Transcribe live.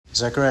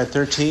Zechariah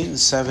 13,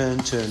 7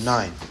 to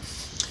 9.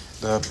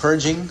 The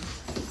purging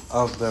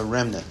of the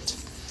remnant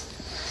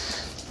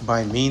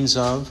by means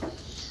of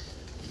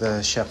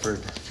the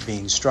shepherd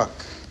being struck.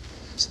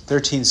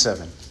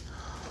 13:7.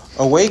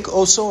 Awake,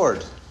 O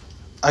sword,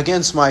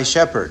 against my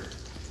shepherd,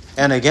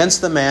 and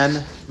against the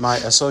man my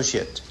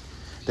associate,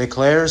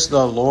 declares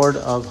the Lord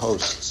of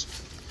hosts.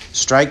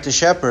 Strike the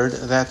shepherd,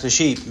 that the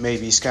sheep may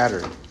be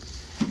scattered,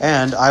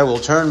 and I will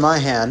turn my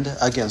hand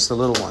against the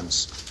little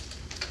ones.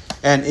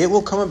 And it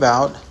will come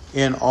about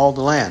in all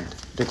the land,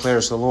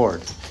 declares the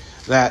Lord,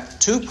 that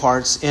two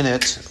parts in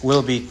it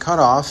will be cut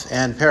off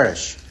and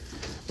perish,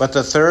 but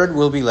the third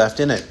will be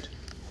left in it.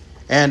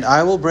 And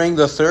I will bring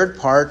the third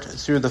part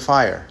through the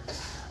fire,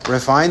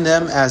 refine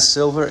them as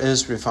silver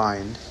is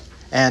refined,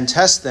 and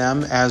test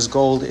them as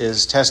gold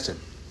is tested.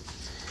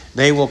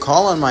 They will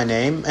call on my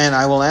name, and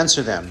I will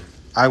answer them.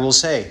 I will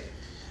say,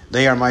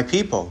 they are my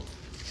people.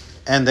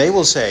 And they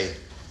will say,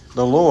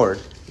 the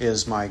Lord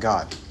is my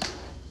God.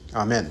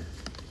 Amen.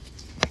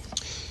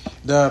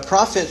 The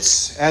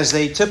prophets, as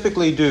they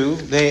typically do,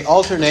 they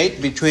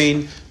alternate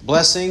between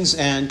blessings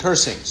and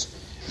cursings.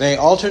 They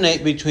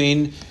alternate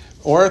between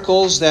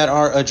oracles that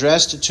are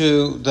addressed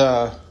to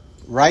the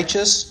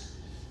righteous,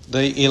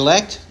 the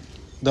elect,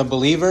 the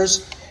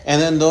believers, and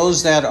then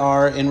those that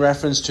are in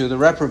reference to the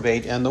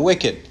reprobate and the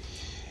wicked.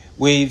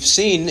 We've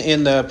seen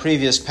in the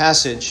previous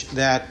passage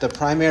that the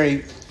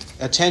primary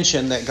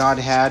attention that God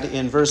had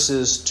in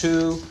verses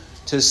 2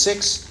 to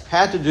 6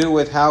 had to do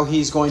with how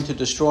he's going to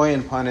destroy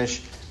and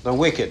punish the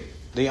wicked,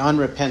 the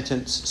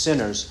unrepentant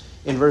sinners,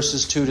 in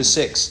verses 2 to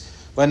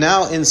 6. But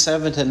now in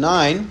 7 to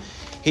 9,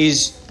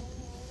 he's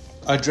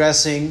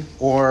addressing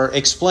or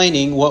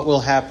explaining what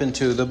will happen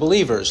to the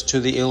believers, to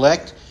the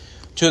elect,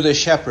 to the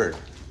shepherd,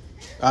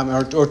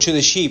 or to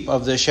the sheep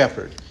of the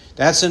shepherd.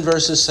 That's in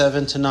verses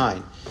 7 to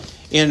 9.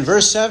 In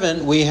verse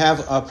 7, we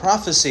have a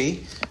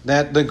prophecy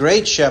that the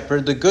great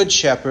shepherd, the good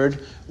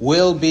shepherd,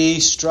 will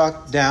be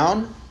struck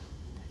down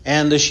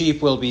and the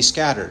sheep will be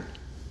scattered.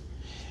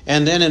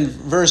 And then in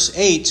verse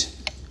 8,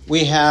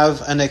 we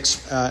have an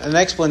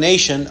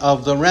explanation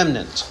of the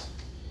remnant.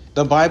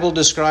 The Bible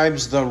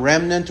describes the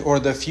remnant or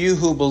the few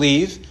who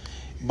believe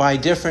by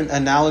different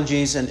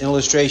analogies and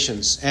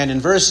illustrations. And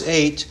in verse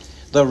 8,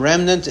 the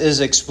remnant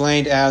is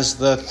explained as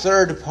the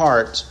third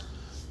part,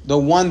 the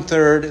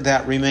 1/3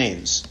 that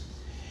remains.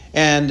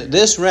 And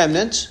this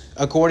remnant,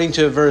 according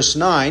to verse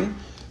 9,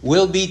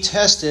 will be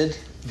tested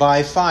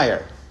by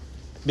fire,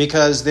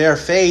 because their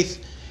faith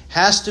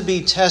has to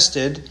be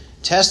tested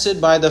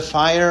by the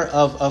fire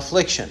of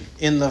affliction,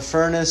 in the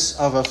furnace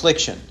of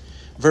affliction.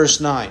 Verse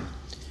 9.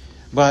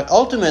 But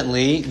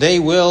ultimately, they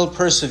will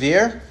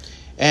persevere,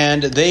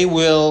 and they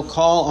will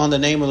call on the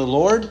name of the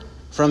Lord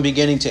from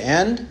beginning to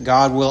end.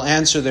 God will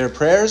answer their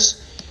prayers.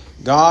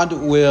 God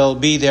will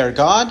be their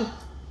God,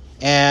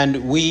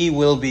 and we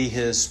will be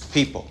his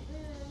people.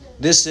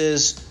 This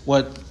is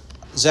what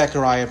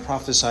Zechariah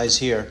prophesies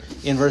here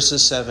in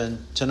verses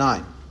 7 to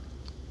 9.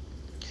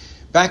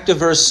 Back to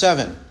verse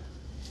 7.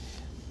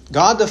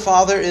 God the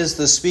Father is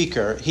the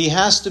speaker. He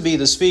has to be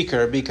the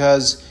speaker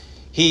because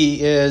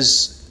he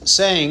is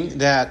saying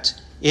that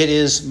it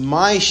is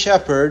my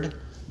shepherd,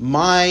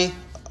 my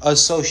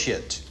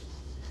associate.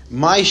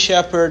 My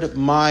shepherd,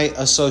 my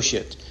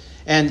associate.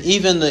 And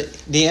even the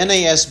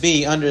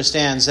NASB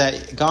understands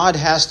that God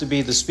has to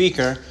be the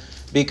speaker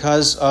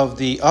because of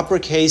the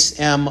uppercase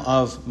M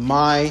of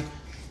my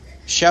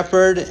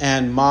shepherd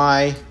and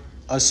my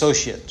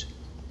associate.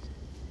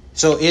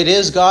 So it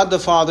is God the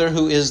Father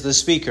who is the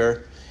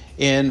speaker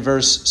in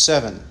verse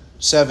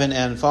 7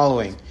 and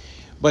following.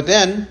 But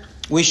then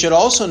we should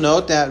also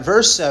note that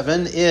verse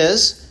 7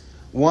 is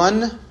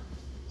one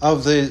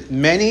of the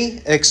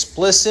many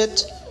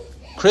explicit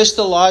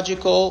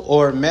Christological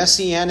or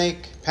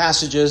messianic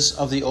passages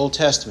of the Old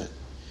Testament.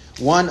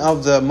 One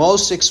of the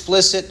most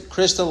explicit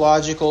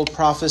Christological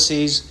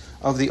prophecies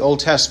of the Old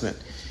Testament.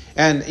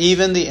 And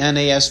even the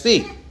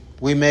NASB.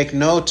 We make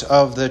note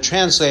of the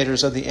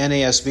translators of the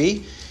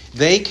NASB.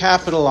 They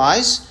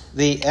capitalize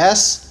the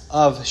S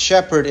of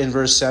shepherd in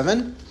verse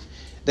 7.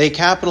 They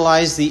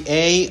capitalize the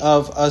A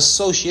of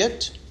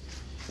associate.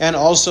 And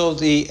also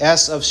the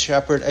S of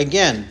shepherd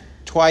again,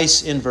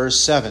 twice in verse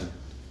 7.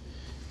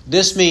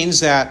 This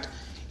means that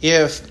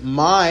if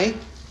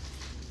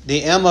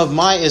the M of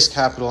my is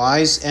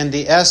capitalized, and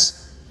the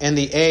S and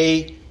the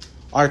A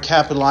are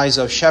capitalized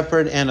of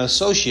shepherd and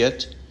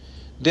associate,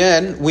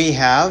 then we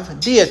have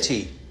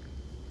deity.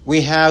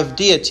 We have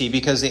deity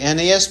because the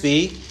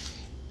NASB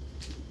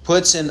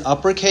puts in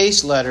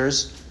uppercase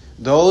letters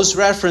those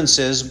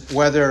references,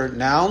 whether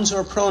nouns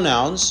or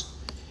pronouns,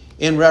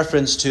 in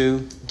reference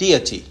to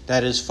deity.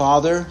 That is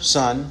Father,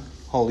 Son,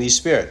 Holy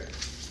Spirit.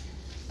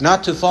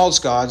 Not to false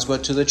gods,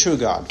 but to the true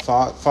God.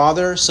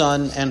 Father,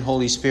 Son, and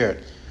Holy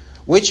Spirit.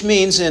 Which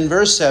means in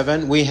verse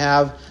 7, we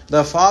have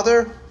the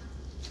Father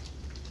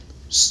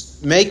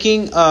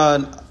making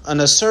an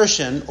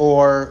assertion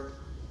or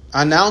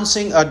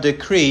announcing a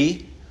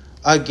decree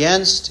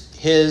against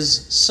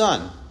his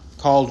Son,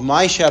 called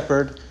my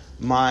shepherd,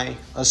 my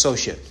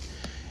associate.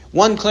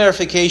 One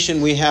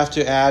clarification we have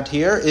to add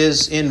here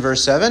is in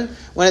verse 7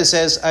 when it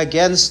says,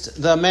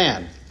 against the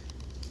man.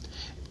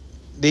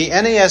 The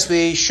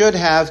NASB should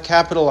have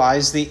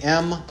capitalized the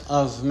M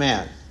of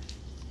man.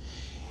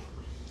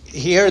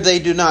 Here they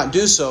do not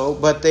do so,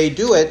 but they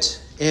do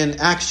it in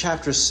Acts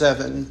chapter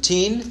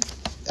 17.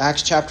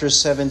 Acts chapter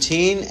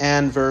 17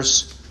 and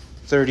verse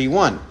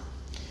 31.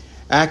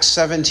 Acts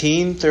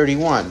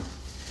 17:31.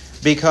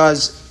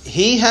 Because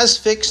he has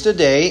fixed a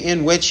day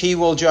in which he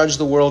will judge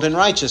the world in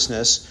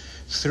righteousness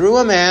through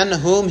a man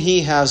whom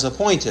he has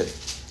appointed,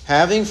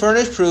 having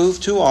furnished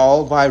proof to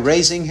all by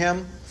raising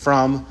him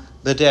from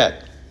the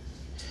dead.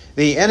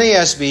 The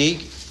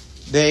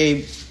NASB,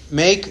 they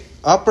make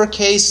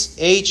uppercase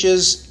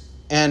H's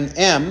and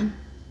M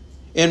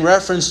in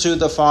reference to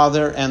the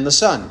Father and the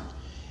Son.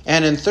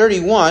 And in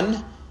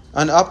 31,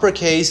 an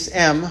uppercase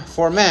M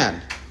for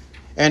man.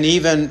 And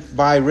even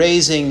by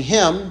raising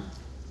him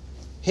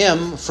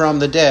from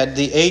the dead,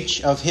 the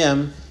H of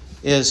him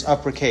is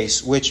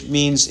uppercase, which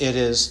means it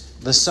is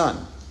the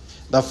Son.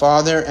 The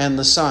Father and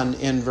the Son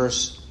in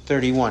verse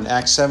 31,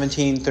 Acts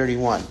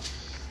 17:31.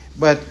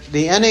 But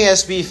the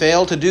NASB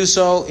failed to do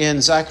so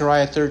in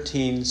Zechariah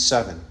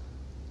 13:7.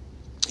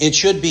 It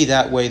should be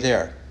that way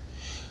there.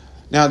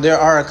 Now, there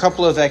are a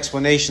couple of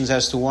explanations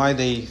as to why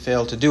they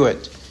failed to do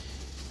it.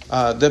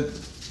 The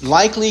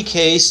likely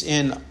case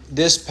in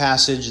this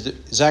passage,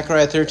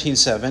 Zechariah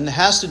 13:7,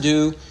 has to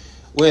do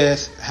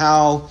with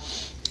how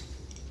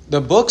the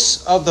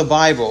books of the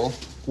Bible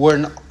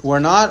were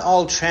not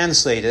all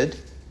translated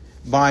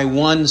by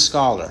one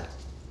scholar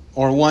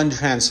or one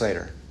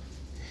translator.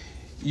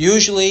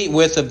 Usually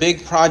with a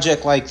big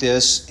project like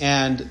this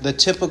and the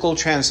typical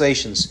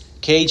translations,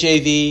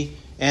 KJV,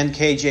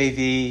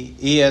 NKJV,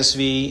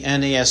 ESV,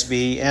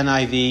 NASB,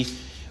 NIV,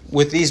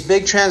 with these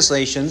big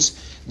translations,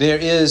 there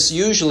is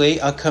usually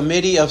a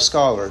committee of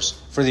scholars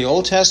for the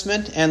Old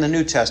Testament and the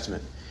New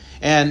Testament.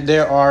 And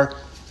there are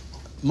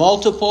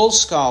multiple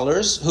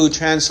scholars who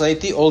translate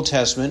the Old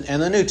Testament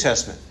and the New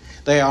Testament.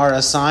 They are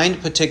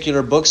assigned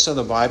particular books of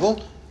the Bible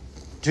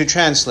to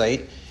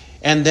translate,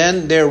 and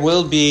then there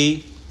will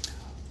be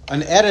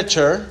an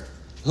editor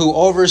who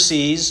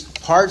oversees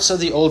parts of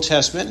the Old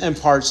Testament and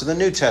parts of the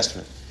New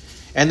Testament.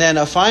 And then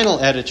a final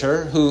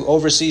editor who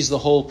oversees the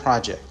whole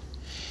project.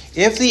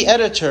 If the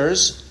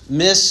editors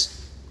miss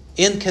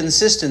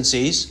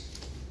inconsistencies,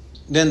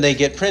 then they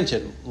get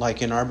printed,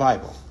 like in our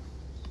Bible.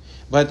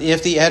 But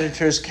if the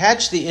editors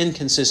catch the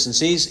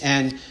inconsistencies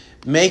and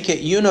make it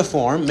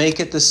uniform, make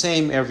it the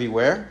same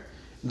everywhere,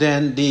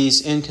 then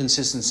these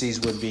inconsistencies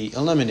would be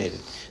eliminated.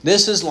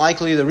 This is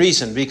likely the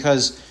reason,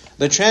 because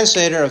the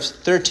translator of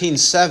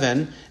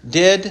 13:7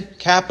 did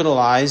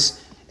capitalize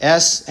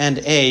S and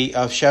A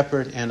of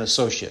shepherd and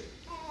associate.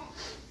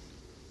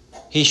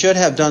 He should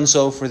have done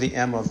so for the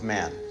M of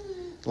man,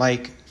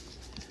 like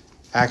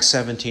Acts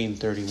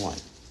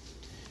 17:31.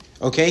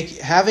 Okay,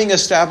 having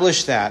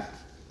established that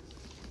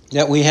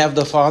we have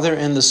the Father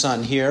and the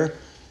Son here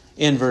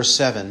in verse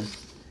 7,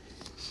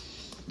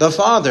 the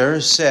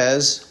Father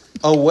says,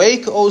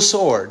 "Awake, O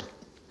sword,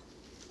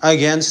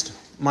 against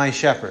my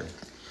shepherd."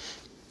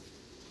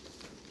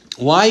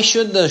 Why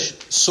should the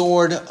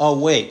sword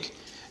awake?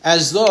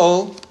 As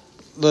though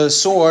the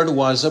sword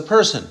was a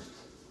person.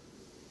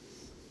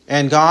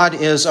 And God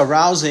is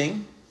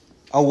awakening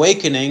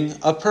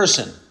a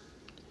person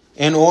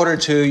in order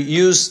to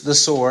use the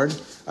sword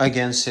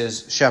against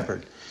his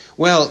shepherd.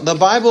 Well, the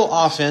Bible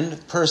often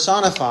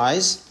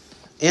personifies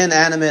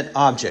inanimate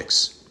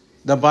objects.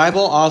 The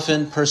Bible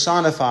often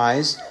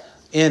personifies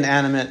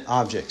inanimate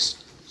objects.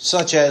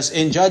 Such as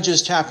in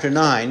Judges chapter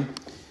 9,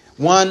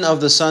 one of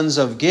the sons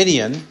of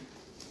Gideon,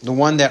 the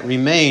one that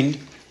remained,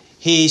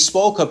 he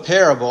spoke a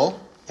parable,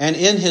 and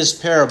in his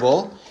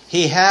parable,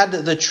 he had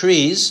the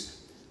trees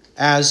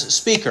as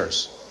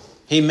speakers.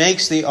 He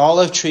makes the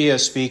olive tree a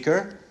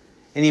speaker,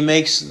 and he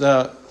makes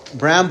the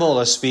bramble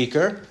a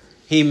speaker.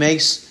 He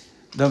makes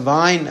the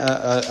vine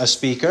a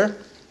speaker,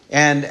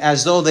 and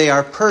as though they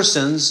are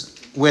persons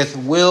with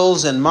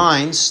wills and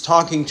minds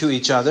talking to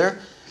each other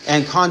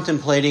and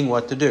contemplating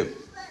what to do.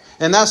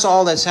 And that's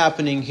all that's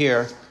happening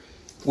here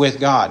with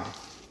God.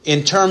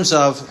 In terms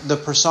of the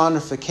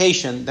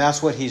personification,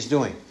 that's what he's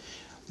doing.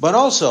 But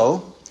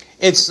also,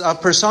 it's a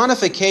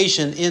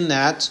personification in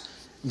that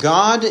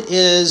God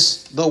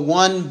is the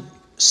one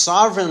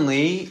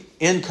sovereignly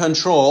in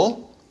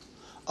control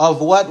of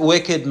what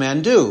wicked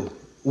men do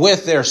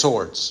with their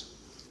swords.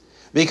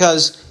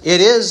 Because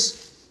it is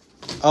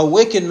a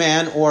wicked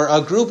man or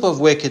a group of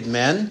wicked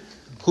men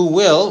who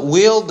will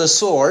wield the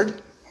sword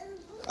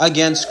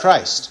against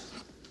Christ.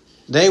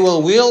 They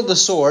will wield the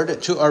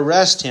sword to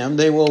arrest him.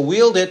 They will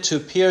wield it to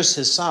pierce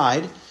his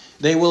side.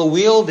 They will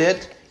wield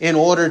it in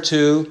order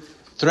to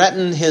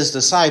threaten his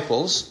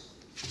disciples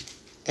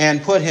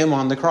and put him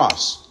on the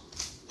cross.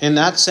 In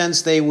that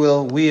sense, they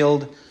will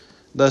wield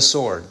the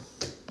sword.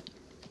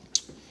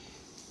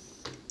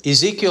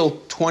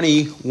 Ezekiel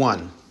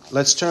 21.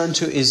 Let's turn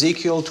to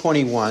Ezekiel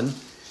 21,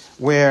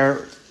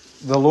 where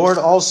the Lord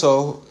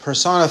also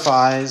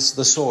personifies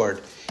the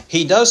sword.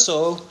 He does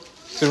so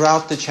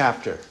throughout the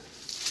chapter.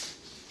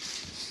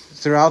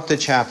 throughout the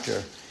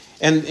chapter.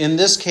 And in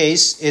this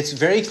case, it's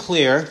very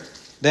clear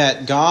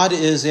that God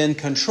is in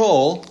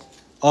control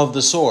of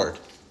the sword.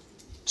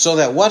 So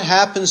that what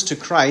happens to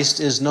Christ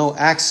is no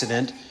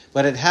accident,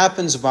 but it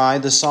happens by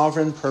the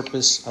sovereign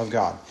purpose of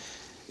God.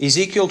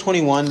 Ezekiel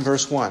 21,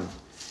 verse 1.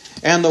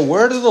 And the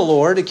word of the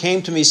Lord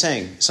came to me,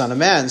 saying, Son of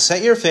man,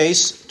 set your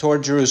face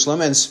toward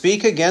Jerusalem, and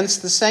speak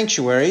against the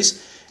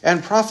sanctuaries,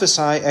 and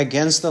prophesy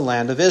against the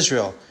land of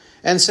Israel.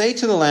 And say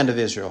to the land of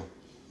Israel,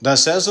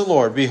 Thus says the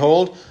Lord,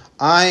 Behold,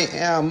 I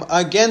am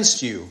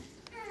against you,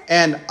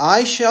 and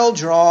I shall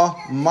draw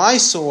my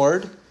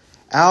sword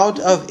out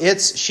of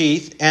its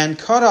sheath, and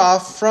cut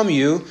off from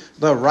you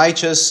the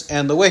righteous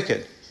and the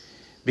wicked.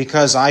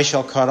 Because I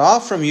shall cut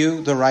off from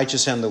you the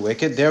righteous and the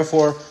wicked,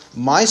 therefore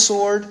my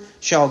sword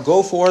shall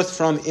go forth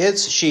from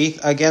its sheath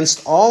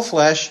against all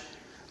flesh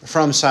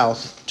from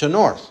south to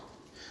north.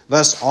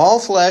 Thus all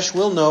flesh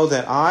will know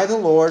that I, the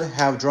Lord,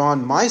 have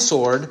drawn my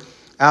sword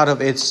out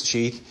of its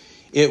sheath.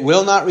 It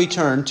will not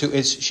return to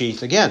its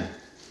sheath again.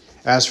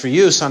 As for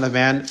you, son of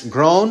man,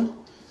 groan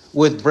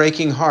with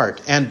breaking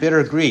heart and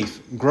bitter grief,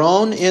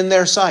 groan in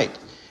their sight.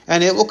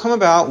 And it will come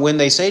about when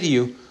they say to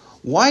you,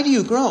 Why do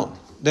you groan?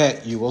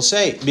 That you will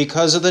say,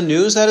 Because of the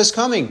news that is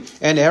coming,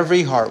 and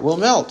every heart will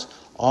melt.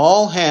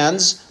 All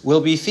hands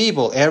will be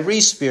feeble,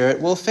 every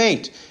spirit will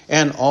faint,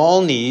 and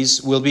all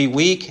knees will be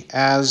weak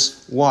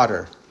as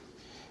water.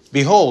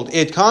 Behold,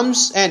 it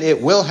comes, and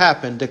it will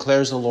happen,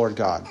 declares the Lord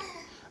God.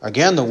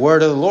 Again, the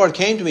word of the Lord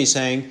came to me,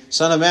 saying,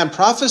 Son of man,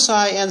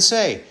 prophesy and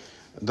say,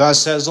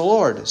 Thus says the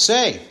Lord,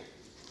 say,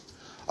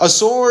 a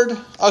sword,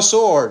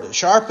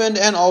 sharpened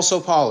and also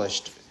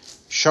polished,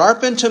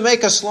 sharpened to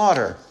make a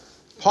slaughter,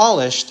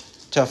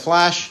 polished to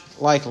flash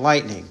like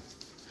lightning.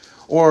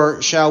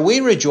 Or shall we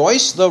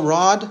rejoice the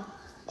rod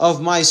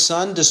of my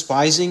son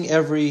despising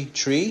every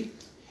tree?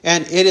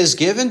 And it is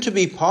given to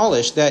be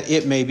polished that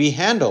it may be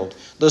handled.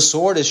 The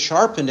sword is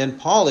sharpened and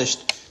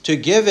polished to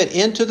give it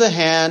into the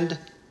hand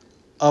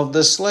of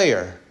the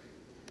slayer.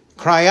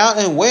 Cry out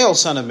and wail,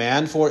 son of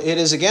man, for it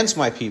is against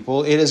my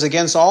people. It is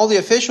against all the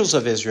officials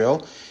of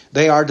Israel.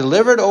 They are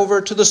delivered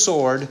over to the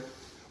sword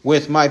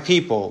with my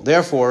people.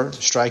 Therefore,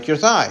 strike your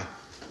thigh,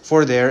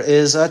 for there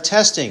is a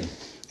testing.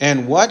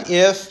 And what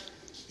if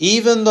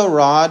even the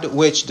rod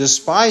which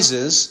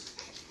despises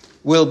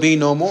will be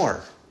no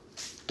more,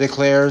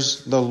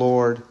 declares the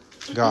Lord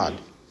God.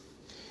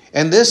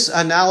 And this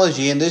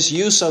analogy and this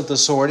use of the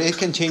sword, it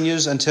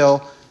continues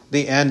until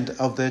the end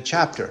of the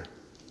chapter,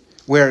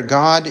 where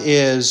God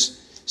is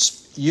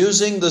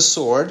using the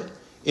sword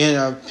in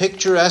a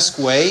picturesque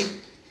way,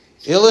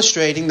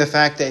 illustrating the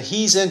fact that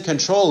he's in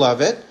control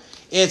of it.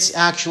 It's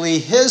actually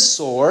his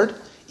sword,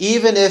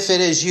 even if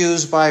it is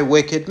used by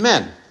wicked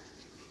men.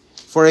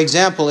 For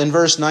example, in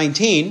verse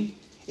 19,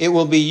 it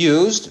will be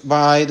used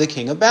by the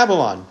king of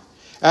Babylon.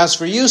 As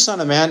for you,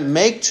 son of man,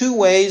 make 2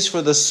 ways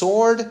for the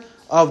sword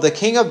of the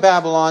king of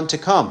Babylon to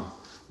come.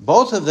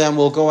 Both of them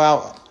will go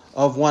out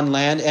of one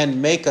land,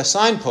 and make a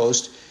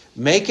signpost.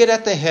 Make it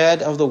at the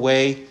head of the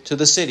way to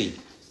the city,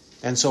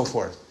 and so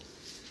forth.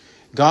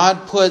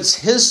 God puts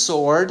his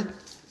sword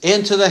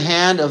into the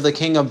hand of the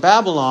king of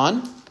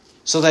Babylon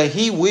so that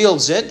he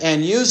wields it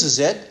and uses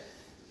it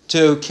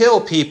to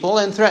kill people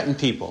and threaten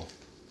people.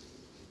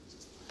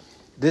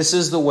 This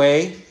is the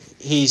way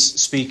he's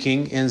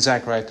speaking in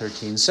Zechariah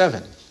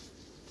 13:7.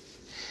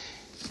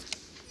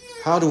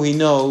 How do we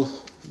know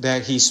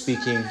that he's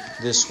speaking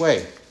this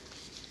way?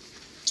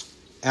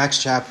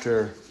 Acts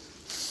chapter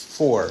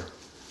 4.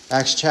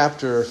 Acts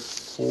chapter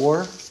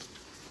 4,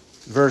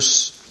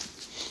 verse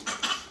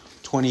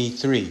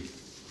 23.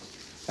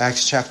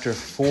 Acts chapter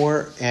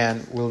 4,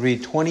 and we'll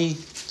read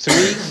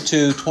 23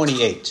 to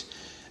 28.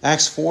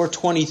 Acts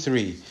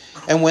 4:23.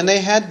 And when they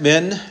had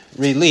been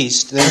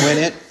released,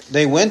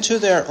 they went to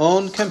their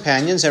own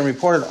companions and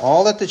reported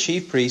all that the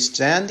chief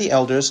priests and the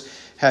elders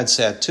had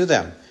said to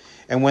them.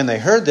 And when they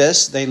heard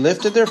this, they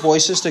lifted their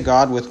voices to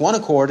God with one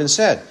accord and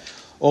said,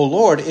 O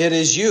Lord, it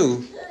is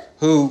you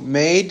who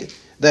made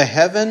the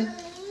heaven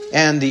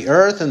and the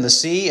earth and the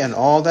sea and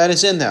all that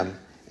is in them,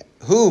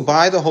 who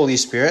by the Holy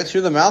Spirit,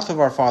 through the mouth of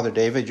our father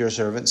David, your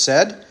servant,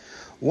 said,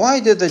 Why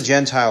did the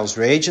Gentiles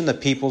rage and the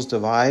peoples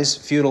devise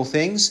futile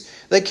things?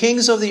 The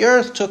kings of the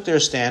earth took their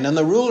stand, and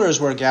the rulers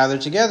were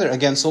gathered together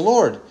against the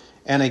Lord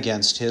and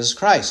against his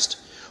Christ.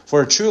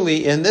 For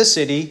truly in this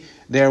city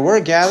there were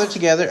gathered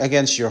together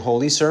against your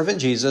holy servant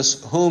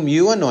Jesus, whom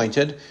you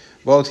anointed,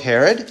 both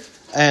Herod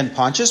and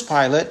Pontius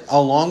Pilate,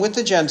 along with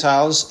the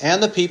Gentiles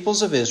and the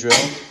peoples of Israel,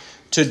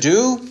 to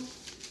do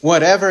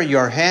whatever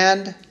your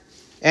hand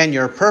and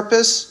your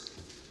purpose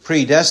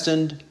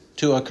predestined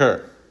to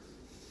occur.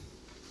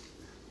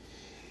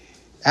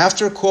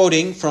 After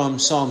quoting from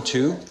Psalm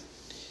 2,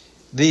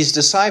 these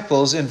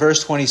disciples in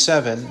verse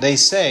 27, they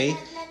say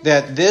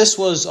that this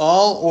was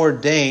all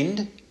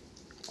ordained,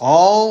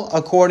 all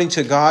according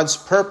to God's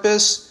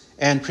purpose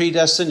and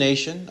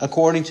predestination,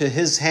 according to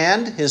his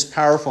hand, his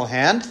powerful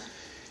hand,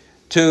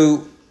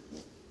 to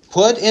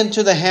put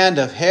into the hand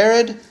of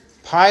Herod,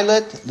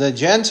 Pilate, the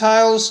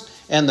Gentiles,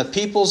 and the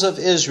peoples of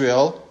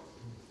Israel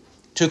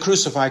to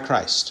crucify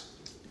Christ,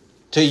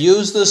 to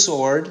use the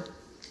sword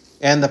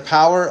and the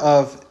power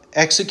of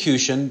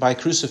execution by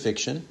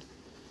crucifixion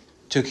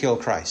to kill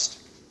Christ.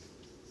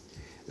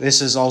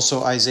 This is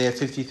also Isaiah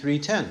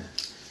 53:10.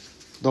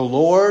 The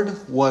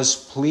Lord was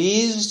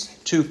pleased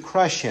to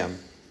crush him,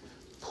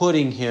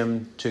 putting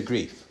him to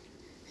grief.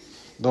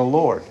 The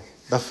Lord,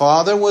 the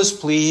Father, was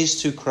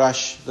pleased to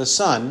crush the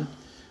Son,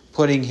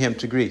 putting him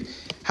to grief.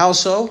 How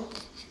so?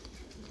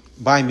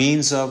 By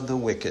means of the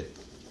wicked.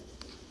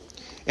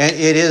 And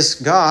it is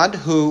God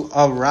who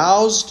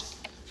aroused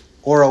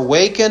or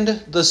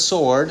awakened the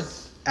sword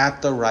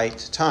at the right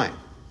time.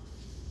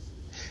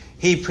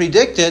 He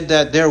predicted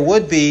that there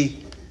would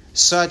be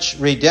such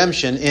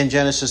redemption in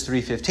Genesis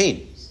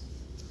 3:15.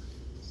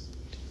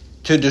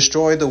 To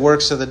destroy the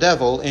works of the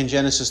devil in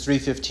Genesis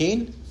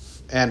 3:15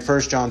 and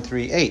 1 John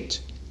 3:8.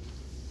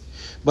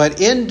 But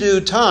in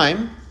due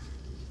time,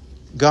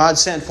 God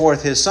sent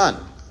forth his Son,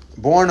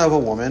 born of a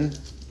woman,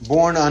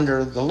 born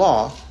under the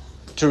law,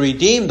 to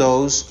redeem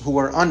those who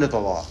were under the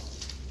law.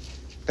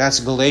 That's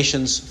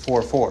Galatians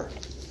 4:4.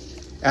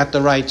 At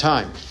the right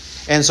time.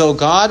 And so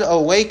God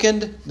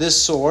awakened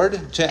this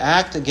sword to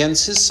act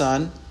against his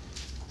Son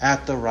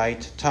at the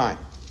right time.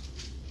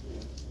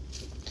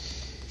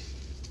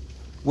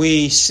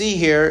 We see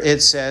here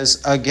it says,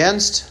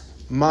 against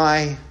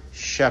my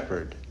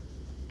shepherd.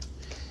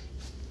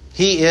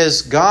 He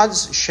is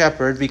God's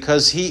shepherd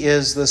because he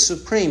is the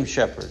supreme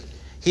shepherd.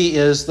 He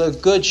is the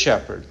good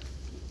shepherd.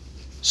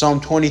 Psalm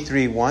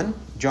 23:1,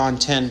 John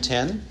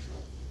 10:10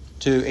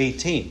 to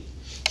 18.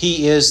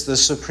 He is the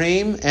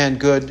supreme and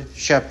good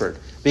shepherd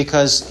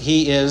because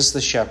he is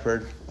the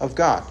shepherd of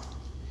God.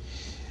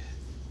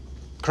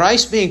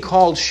 Christ being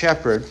called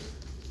shepherd,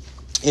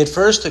 it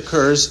first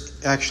occurs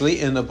actually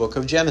in the book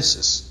of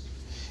Genesis.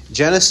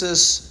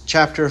 Genesis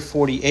chapter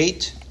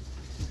 48,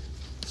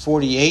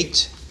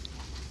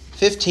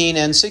 15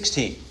 and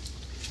 16,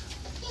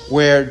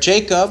 where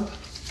Jacob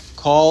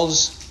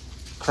calls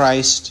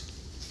Christ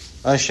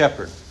a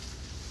shepherd.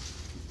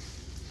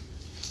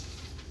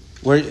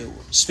 We're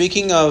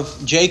speaking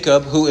of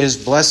Jacob, who is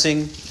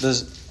blessing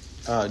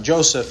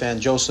Joseph and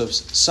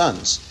Joseph's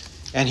sons,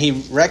 and he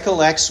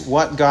recollects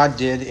what God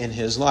did in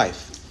his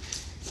life.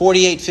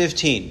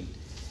 48:15,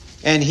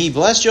 and he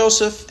blessed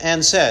Joseph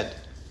and said,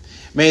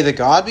 "May the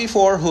God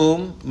before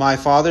whom my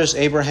fathers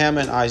Abraham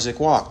and Isaac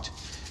walked,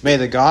 may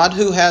the God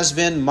who has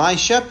been my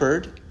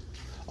shepherd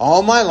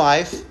all my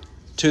life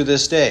to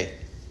this day,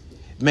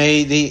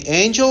 may the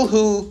angel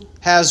who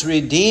has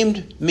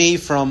redeemed me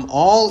from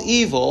all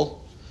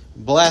evil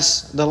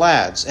bless the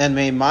lads, and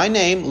may my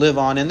name live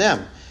on in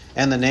them,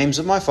 and the names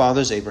of my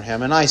fathers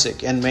Abraham and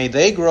Isaac, and may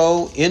they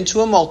grow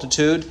into a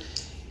multitude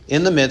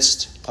in the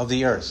midst of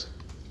the earth."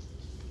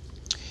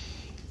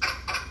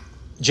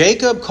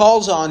 Jacob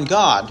calls on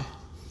God.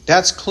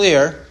 That's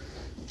clear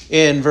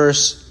in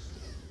verse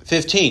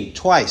 15,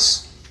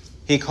 twice.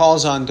 He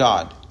calls on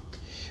God.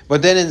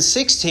 But then in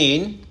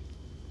 16,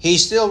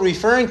 he's still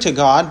referring to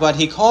God, but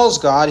he calls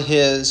God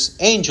his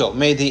angel.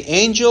 May the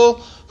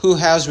angel who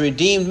has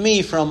redeemed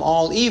me from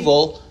all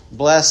evil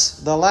bless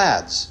the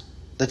lads,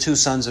 the two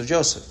sons of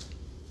Joseph.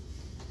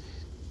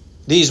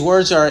 These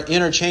words are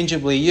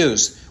interchangeably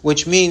used,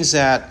 which means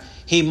that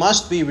he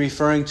must be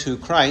referring to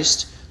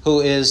Christ, who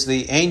is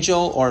the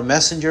angel or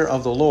messenger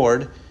of the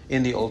Lord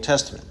in the Old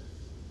Testament.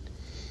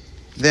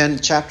 Then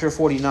chapter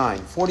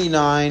 49,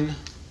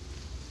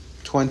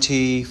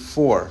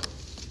 24.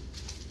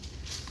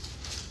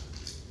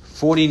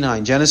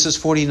 49, Genesis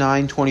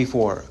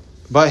 49:24.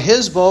 But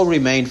his bow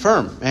remained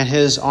firm, and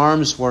his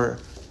arms were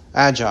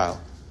agile,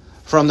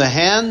 from the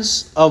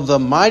hands of the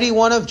mighty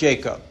one of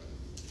Jacob.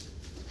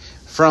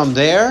 From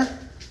there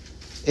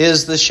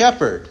is the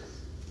shepherd,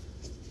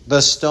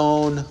 the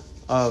stone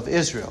of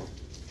Israel.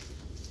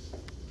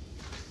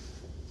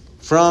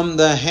 From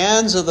the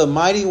hands of the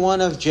mighty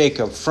one of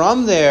Jacob.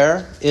 From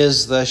there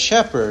is the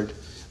shepherd,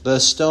 the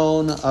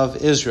stone of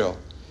Israel.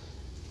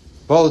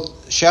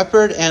 Both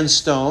shepherd and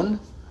stone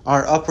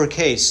are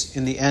uppercase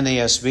in the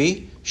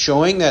NASB,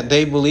 showing that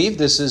they believe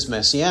this is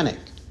messianic,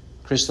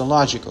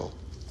 Christological.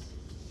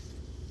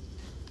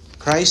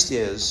 Christ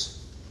is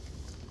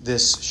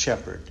this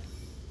shepherd.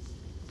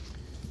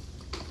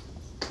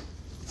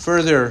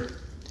 Further,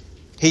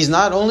 he's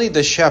not only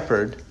the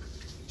shepherd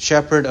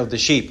of the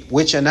sheep,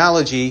 which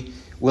analogy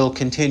will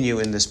continue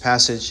in this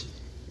passage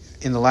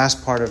in the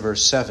last part of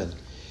verse 7.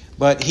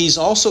 But he's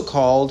also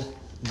called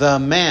the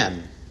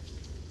man.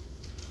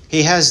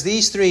 He has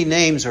these three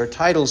names or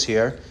titles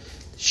here: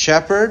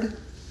 shepherd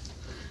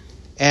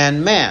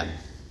and man.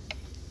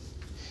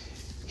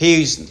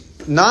 He's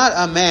not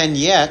a man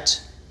yet,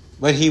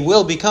 but he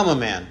will become a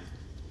man.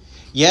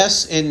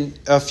 Yes, in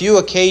a few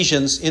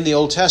occasions in the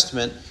Old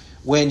Testament,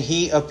 when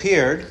he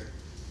appeared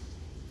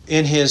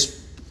in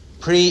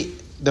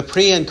the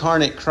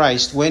pre-incarnate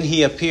Christ, when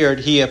he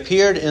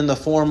appeared in the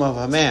form of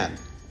a man.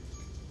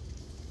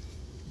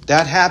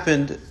 That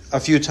happened a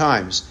few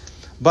times.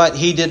 But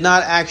he did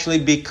not actually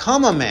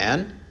become a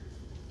man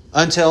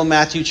until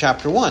Matthew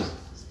chapter 1,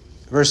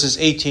 verses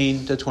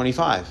 18 to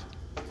 25,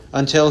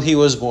 until he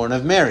was born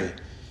of Mary.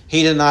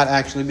 He did not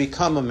actually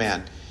become a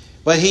man.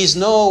 But he's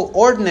no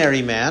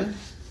ordinary man,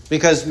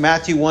 because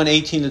Matthew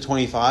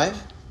 1:18-25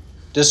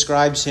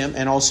 describes him,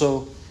 and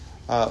also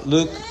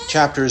Luke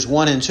chapters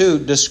 1 and 2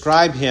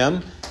 describe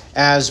him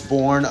as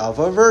born of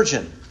a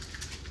virgin.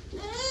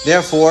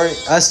 Therefore,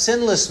 a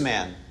sinless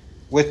man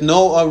with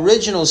no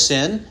original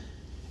sin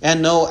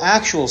and no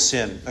actual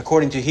sin,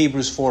 according to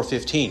Hebrews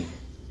 4:15.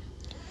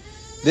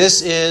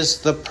 This is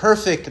the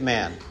perfect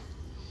man.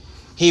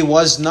 He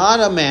was not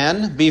a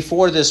man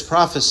before this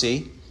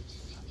prophecy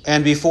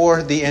and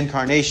before the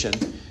incarnation,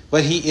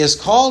 but he is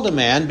called a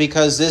man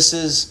because this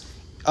is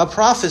a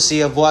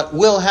prophecy of what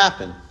will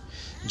happen.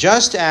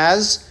 Just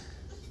as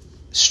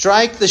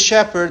strike the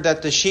shepherd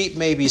that the sheep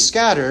may be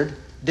scattered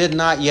did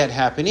not yet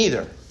happen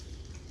either.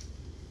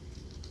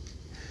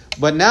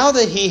 But now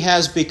that he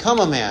has become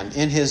a man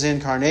in his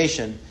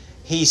incarnation,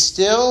 he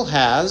still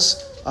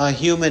has a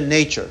human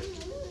nature.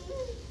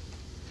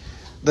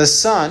 The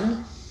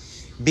Son,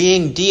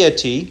 being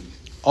deity,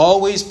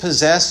 always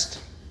possessed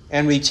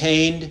and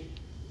retained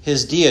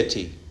his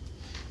deity.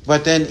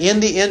 But then in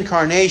the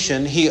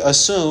incarnation, he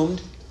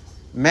assumed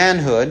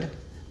manhood,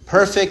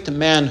 perfect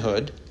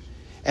manhood,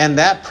 and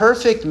that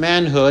perfect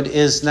manhood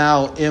is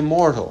now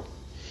immortal.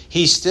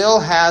 He still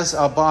has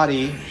a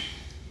body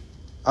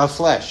of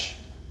flesh.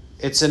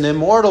 It's an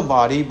immortal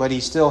body, but he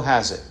still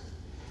has it.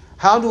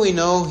 How do we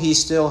know he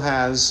still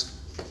has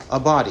a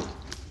body?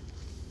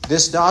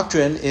 This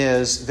doctrine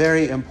is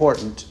very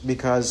important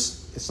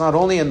because it's not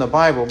only in the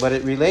Bible, but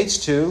it relates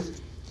to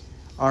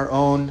our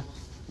own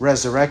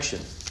resurrection.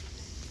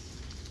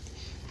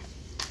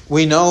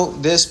 We know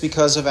this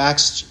because of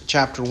Acts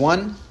chapter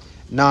 1,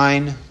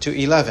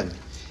 9-11.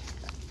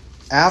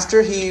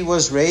 After he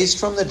was raised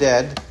from the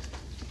dead,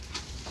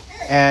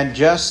 and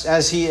just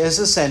as he is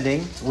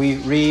ascending, we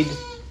read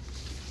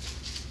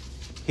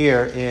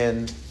here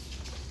in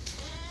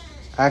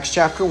Acts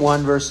chapter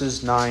 1,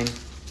 verses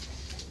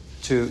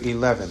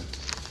 9-11.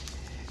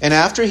 And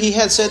after he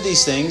had said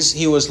these things,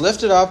 he was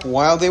lifted up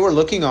while they were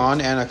looking on,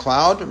 and a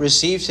cloud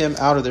received him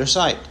out of their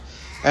sight.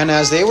 And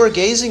as they were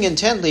gazing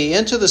intently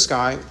into the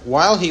sky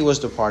while he was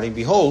departing,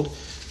 behold,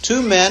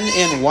 2 men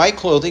in white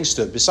clothing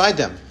stood beside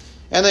them.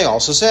 And they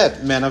also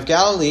said, Men of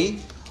Galilee,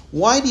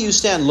 why do you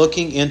stand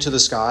looking into the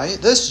sky?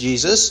 This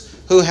Jesus,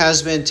 who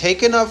has been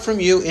taken up from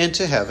you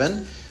into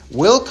heaven,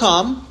 will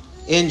come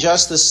in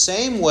just the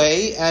same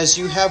way as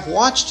you have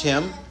watched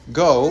him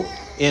go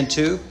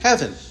into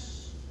heaven.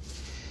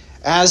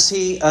 As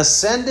he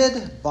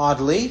ascended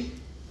bodily,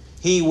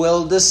 he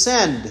will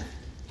descend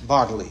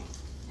bodily,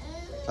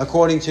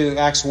 according to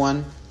Acts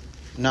 1,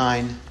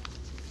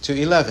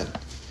 9-11.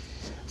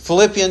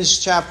 Philippians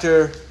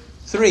chapter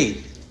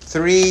 3,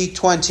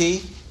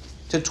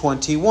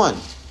 3:20-21.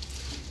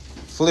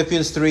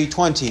 Philippians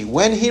 3:20.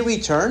 When he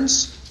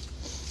returns,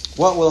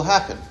 what will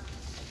happen?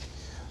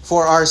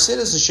 For our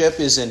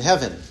citizenship is in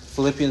heaven.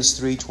 Philippians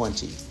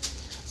 3:20.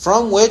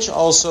 From which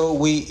also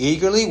we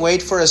eagerly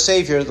wait for a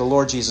Savior, the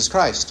Lord Jesus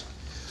Christ,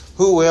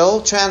 who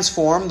will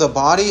transform the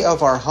body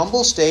of our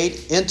humble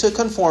state into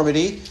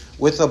conformity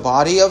with the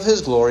body of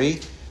his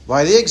glory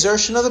by the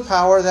exertion of the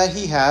power that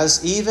he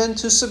has, even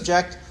to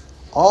subject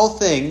all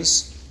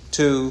things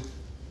to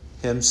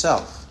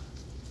himself.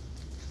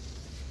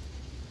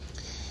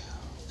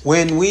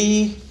 When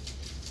we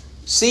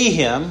see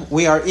him,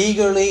 we are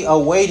eagerly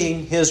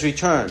awaiting his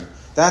return.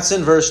 That's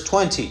in verse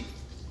 20.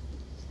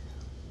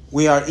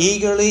 We are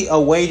eagerly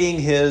awaiting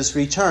his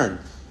return.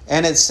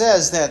 And it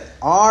says that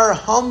our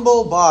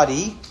humble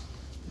body,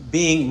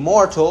 being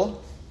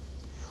mortal,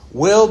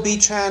 will be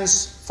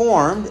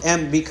transformed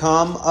and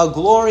become a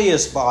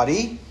glorious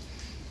body,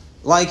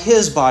 like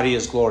his body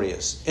is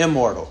glorious,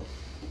 immortal.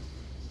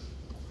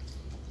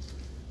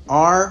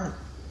 Our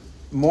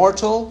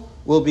mortal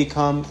will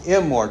become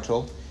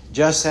immortal,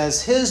 just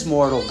as his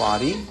mortal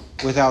body,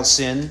 without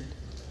sin,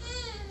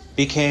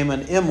 became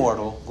an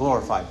immortal,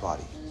 glorified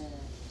body.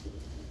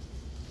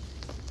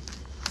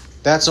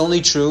 That's only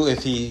true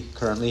if he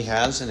currently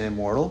has an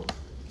immortal,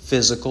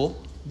 physical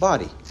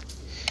body.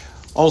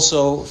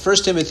 Also,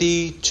 1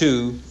 Timothy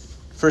 2,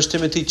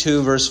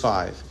 verse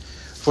 5.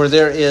 For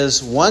there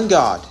is one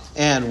God,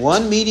 and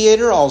one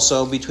mediator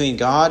also between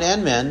God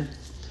and men,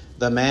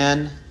 the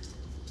man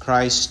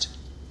Christ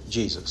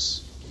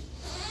Jesus.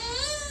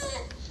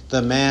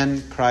 The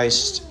man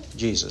Christ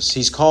Jesus.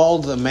 He's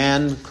called the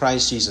man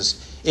Christ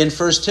Jesus in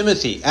 1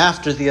 Timothy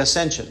after the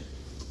ascension.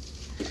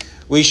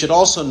 We should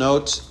also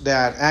note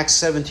that Acts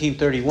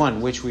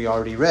 17:31, which we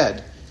already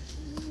read,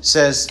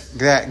 says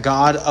that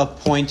God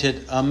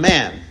appointed a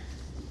man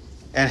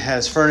and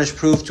has furnished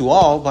proof to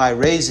all by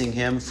raising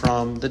him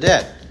from the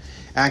dead.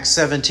 Acts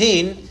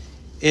 17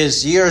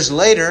 is years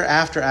later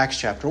after Acts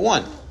chapter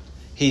 1.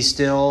 He's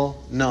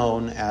still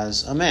known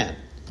as a man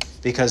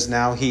because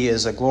now he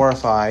is a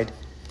glorified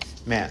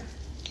man.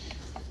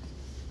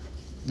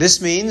 This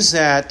means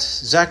that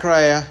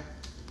Zechariah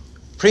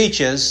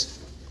preaches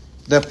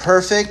the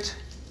perfect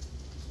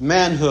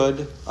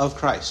manhood of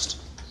Christ.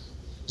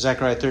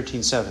 Zechariah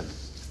 13:7.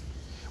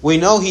 We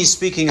know he's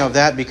speaking of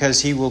that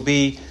because he will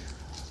be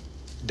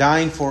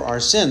dying for our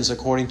sins,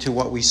 according to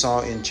what we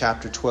saw in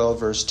chapter 12,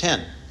 verse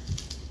 10.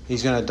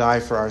 He's going to die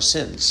for our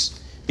sins,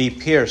 be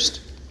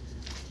pierced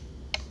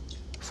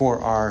for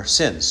our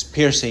sins,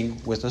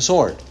 piercing with a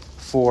sword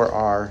for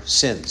our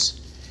sins.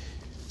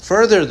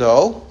 Further,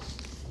 though,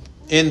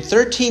 in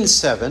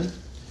 13:7,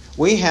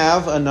 we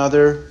have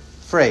another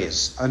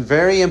phrase, a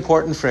very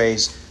important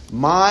phrase,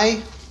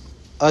 my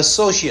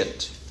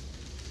associate.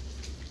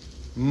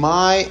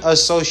 My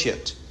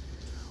associate.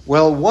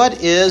 Well,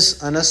 what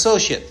is an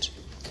associate?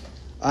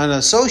 An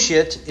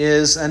associate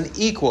is an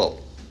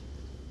equal.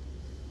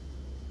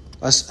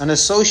 An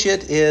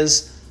associate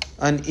is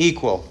an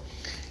equal.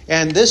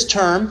 And this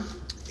term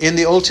in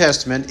the Old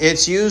Testament,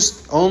 it's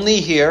used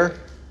only here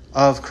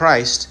of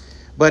Christ,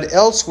 but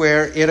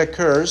elsewhere it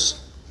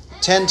occurs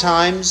 10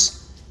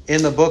 times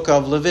in the book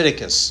of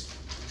Leviticus.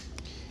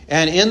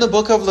 And in the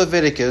book of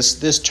Leviticus,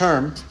 this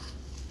term,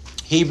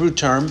 Hebrew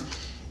term,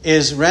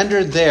 is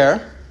rendered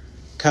there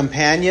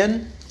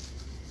companion,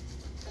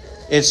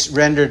 it's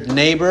rendered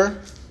neighbor,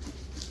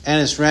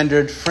 and it's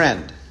rendered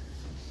friend.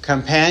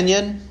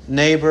 Companion,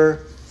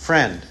 neighbor,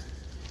 friend.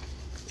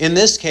 In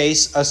this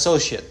case,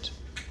 associate.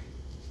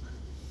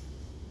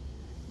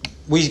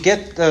 We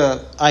get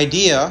the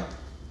idea,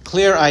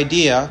 clear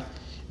idea,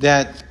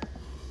 that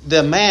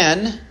the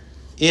man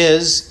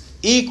is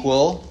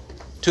equal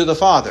to the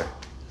Father.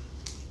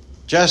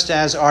 Just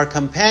as our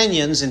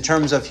companions in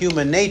terms of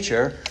human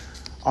nature,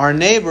 our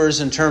neighbors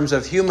in terms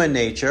of human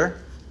nature,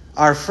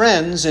 our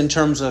friends in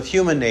terms of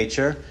human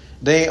nature,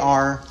 they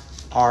are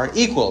our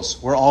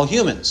equals. We're all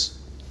humans.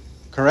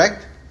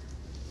 Correct?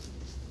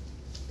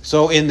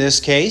 So in this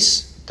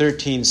case,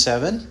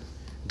 13:7,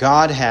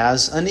 God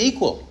has an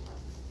equal.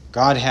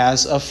 God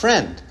has a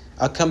friend,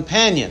 a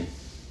companion,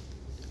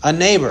 a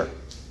neighbor,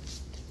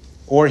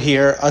 or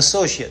here,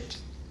 associate.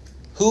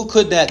 Who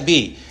could that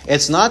be?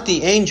 It's not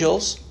the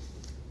angels.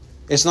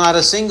 It's not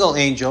a single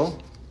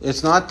angel.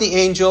 It's not the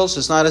angels.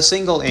 It's not a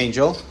single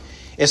angel.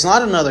 It's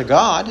not another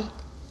God,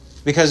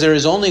 because there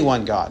is only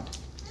one God.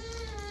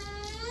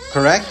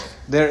 Correct?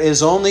 There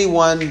is only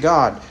one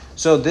God.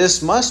 So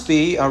this must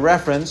be a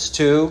reference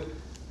to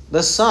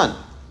the Son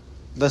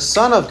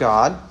of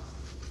God,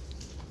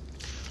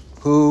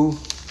 who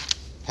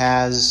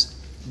has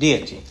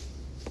deity.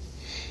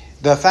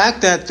 The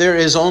fact that there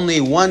is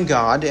only one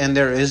God and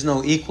there is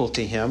no equal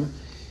to him,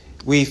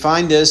 we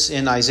find this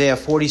in Isaiah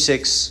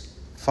 46,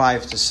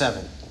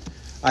 5-7.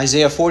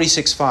 Isaiah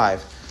 46,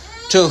 5.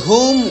 To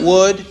whom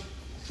would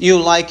you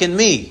liken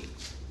me,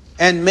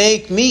 and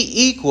make me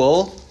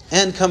equal,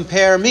 and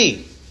compare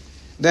me,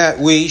 that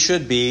we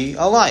should be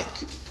alike?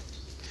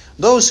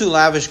 Those who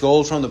lavish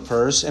gold from the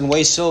purse and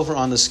weigh silver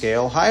on the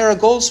scale hire a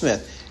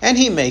goldsmith, and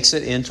he makes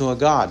it into a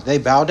god. They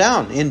bow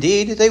down.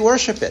 Indeed, they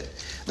worship it.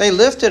 They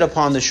lift it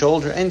upon the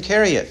shoulder and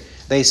carry it.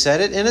 They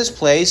set it in its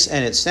place,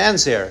 and it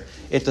stands there.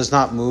 It does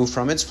not move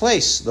from its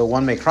place. Though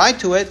one may cry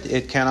to it,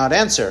 it cannot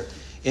answer.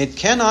 It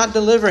cannot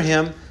deliver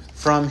him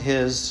from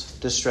his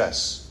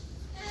distress.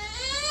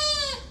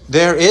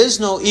 There is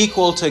no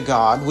equal to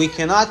God. We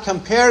cannot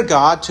compare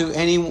God to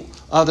any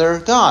other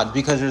God,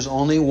 because there's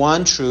only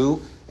one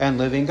true and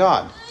living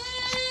God.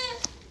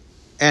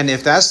 And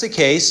if that's the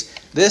case,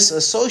 this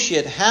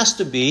associate has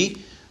to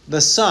be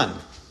the Son,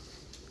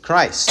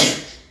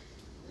 Christ,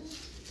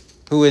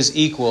 who is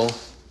equal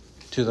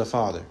to the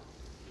Father.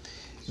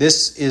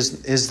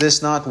 Is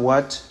this not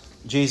what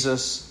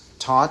Jesus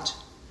taught?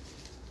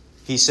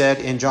 He said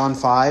in John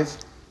 5,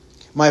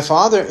 my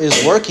Father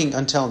is working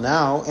until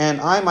now,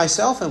 and I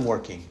myself am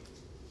working.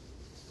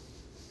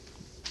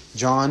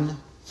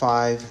 John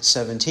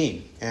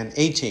 5:17 and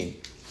 18.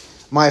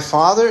 My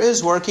Father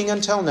is working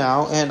until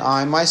now, and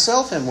I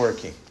myself am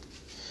working.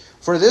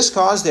 For this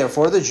cause,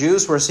 therefore, the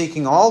Jews were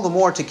seeking all the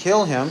more to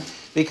kill him,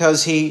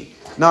 because he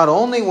not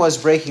only was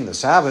breaking the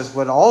Sabbath,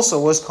 but also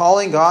was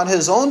calling God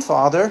his own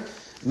Father,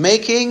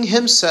 making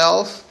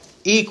himself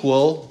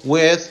equal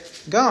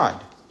with God.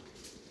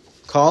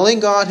 Calling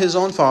God his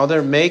own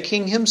Father,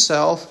 making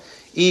himself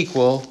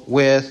equal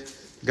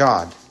with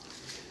God.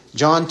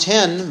 John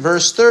 10,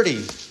 verse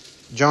 30.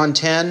 John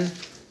 10,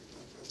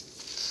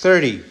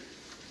 30.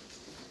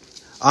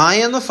 I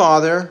and the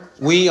Father,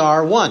 we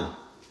are one.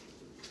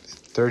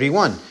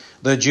 31.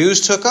 The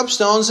Jews took up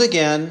stones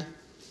again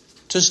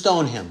to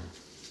stone him.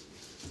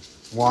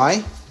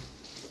 Why?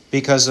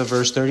 Because of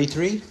verse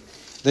 33.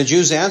 The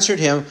Jews answered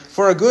him,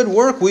 for a good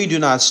work we do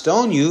not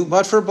stone you,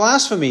 but for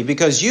blasphemy,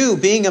 because you,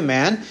 being a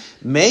man,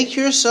 make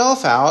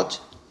yourself out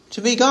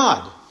to be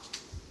God.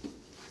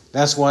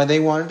 That's why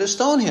they wanted to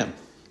stone him,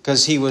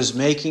 because he was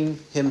making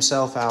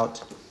himself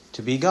out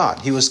to be God.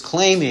 He was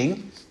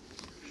claiming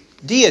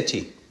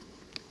deity.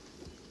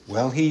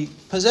 Well, he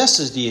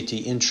possesses deity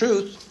in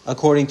truth,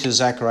 according to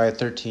Zechariah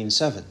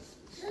 13:7,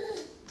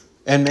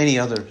 and many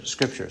other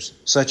scriptures,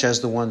 such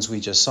as the ones we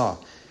just saw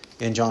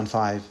in John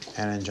 5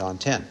 and in John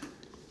 10.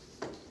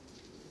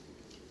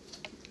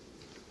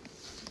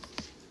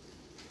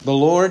 The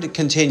Lord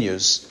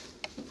continues,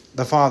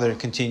 the Father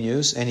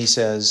continues, and he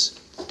says,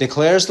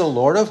 declares the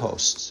Lord of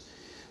hosts,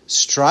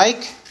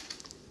 strike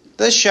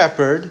the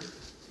shepherd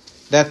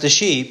that the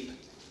sheep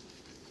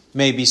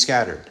may be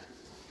scattered.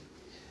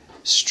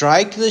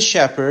 Strike the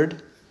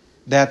shepherd,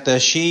 that the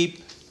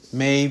sheep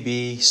may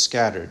be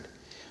scattered.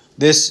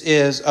 This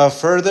is a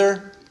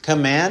further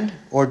command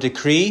or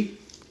decree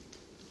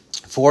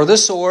for the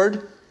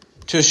sword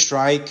to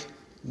strike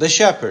the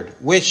shepherd.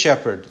 Which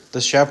shepherd?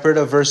 The shepherd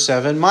of verse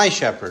 7, my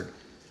shepherd,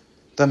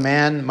 the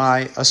man,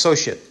 my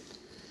associate.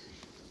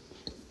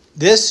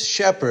 This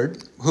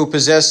shepherd, who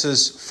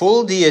possesses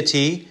full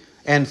deity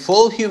and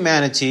full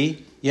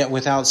humanity, yet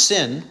without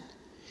sin,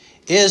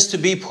 is to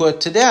be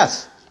put to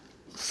death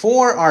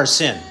for our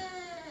sin,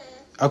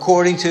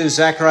 according to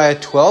Zechariah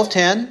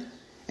 12:10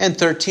 and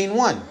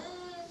 13:1.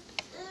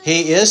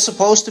 He is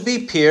supposed to be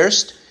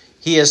pierced.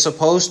 He is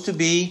supposed to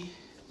be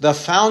the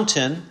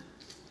fountain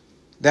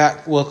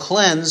that will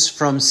cleanse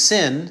from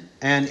sin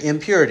and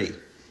impurity.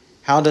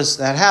 How does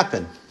that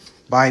happen?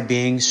 By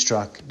being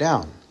struck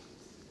down.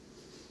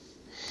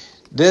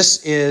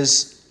 This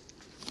is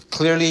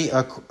clearly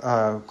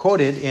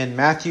quoted in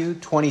Matthew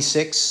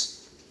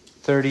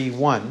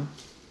 26:31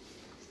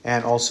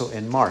 and also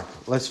in Mark.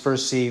 Let's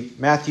first see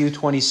Matthew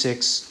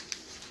 26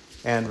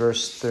 and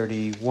verse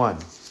 31,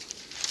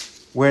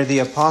 where the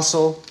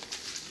apostle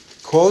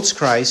quotes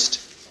Christ,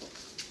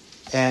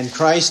 and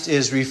Christ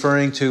is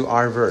referring to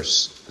our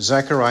verse,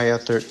 Zechariah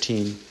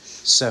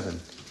 13:7.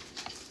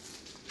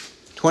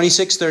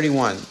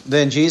 26:31.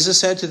 Then Jesus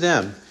said to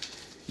them,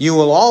 "You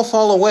will all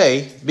fall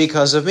away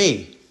because of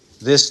me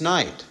this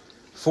night,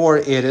 for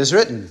it is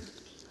written,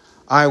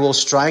 I will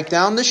strike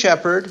down the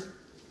shepherd,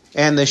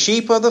 and the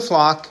sheep of the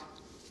flock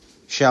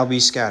shall be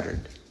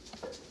scattered."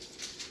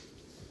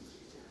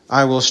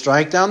 I will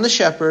strike down the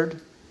shepherd,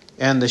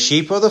 and the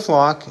sheep of the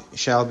flock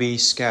shall be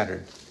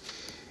scattered.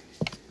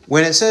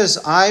 When it says,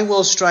 I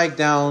will strike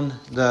down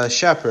the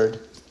shepherd,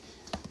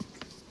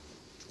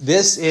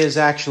 this is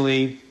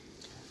actually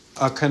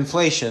a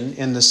conflation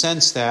in the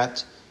sense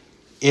that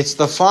it's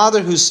the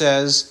Father who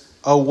says,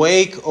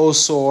 "Awake, O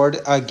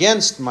sword,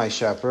 against my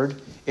shepherd."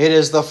 It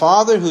is the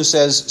Father who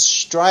says,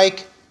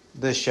 "Strike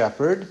the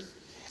shepherd."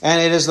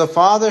 And it is the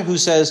Father who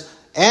says,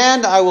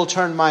 "And I will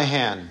turn my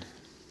hand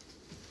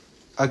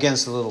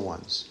against the little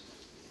ones."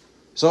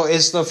 So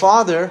it's the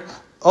Father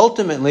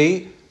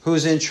ultimately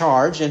who's in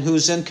charge and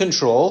who's in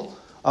control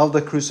of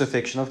the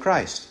crucifixion of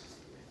Christ.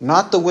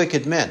 Not the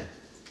wicked men,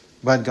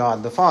 but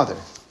God the Father.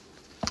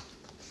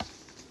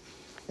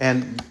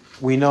 And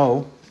we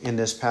know in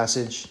this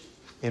passage,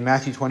 in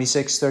Matthew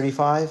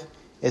 26:35,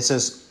 it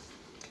says,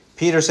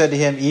 Peter said to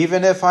him,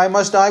 "Even if I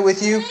must die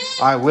with you,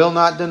 I will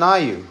not deny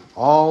you."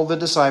 All the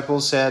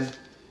disciples said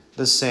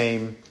the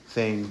same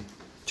thing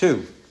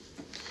too.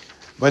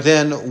 But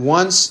then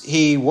once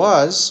he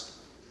was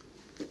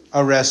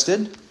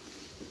arrested,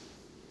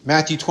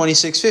 Matthew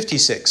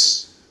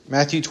 26:56.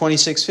 Matthew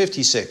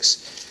 26:56.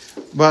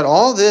 But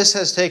all this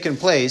has taken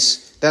place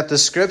that the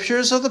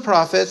scriptures of the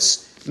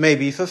prophets may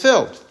be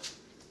fulfilled.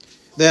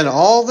 Then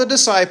all the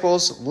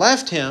disciples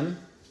left him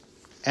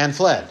and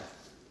fled.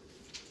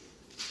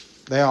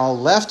 They all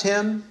left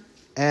him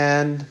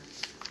and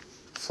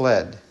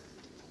fled.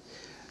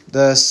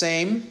 The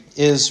same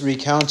is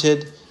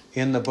recounted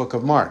in the book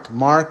of Mark.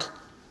 Mark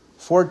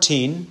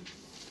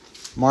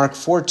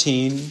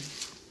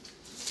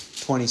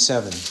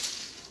 14:27.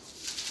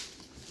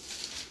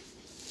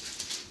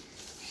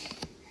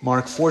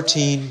 Mark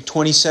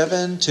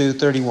 14:27 to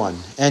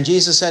 31. And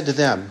Jesus said to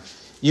them,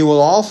 "You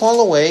will all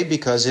fall away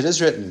because it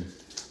is written,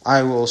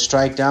 I will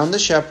strike down the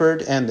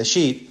shepherd, and the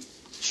sheep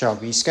shall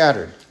be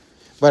scattered.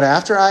 But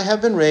after I have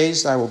been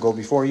raised, I will go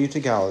before you to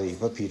Galilee."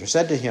 But Peter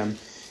said to him,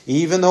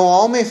 "Even though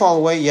all may fall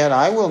away, yet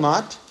I will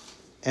not."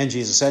 And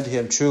Jesus said to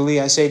him, "Truly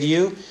I say to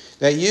you,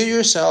 that you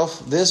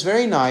yourself this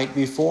very night,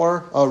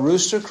 before a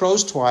rooster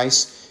crows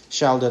twice,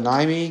 shall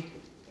deny me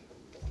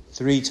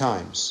 3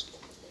 times.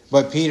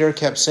 But Peter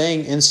kept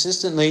saying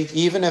insistently,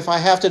 "Even if I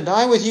have to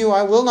die with you,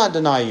 I will not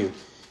deny you."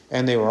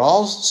 And they were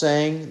all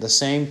saying the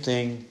same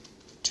thing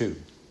too.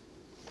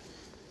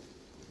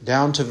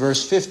 Down to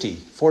verse 50,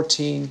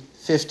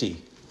 14:50,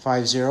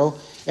 50.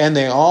 And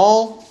they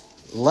all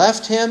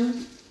left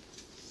him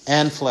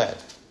and fled.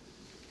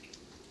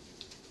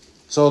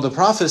 So the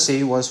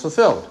prophecy was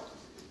fulfilled.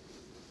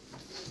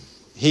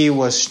 He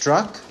was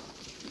struck,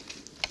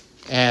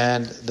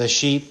 and the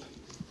sheep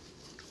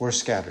were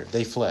scattered.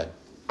 They fled.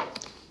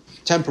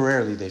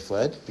 Temporarily they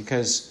fled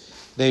because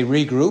they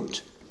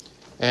regrouped,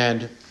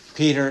 and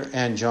Peter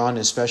and John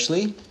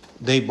especially,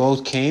 they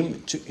both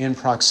came in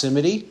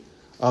proximity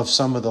of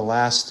some of the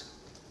last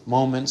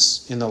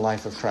moments in the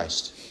life of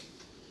Christ,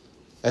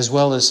 as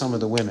well as some of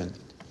the women.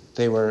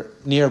 They were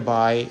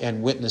nearby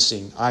and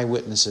witnessing,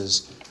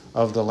 eyewitnesses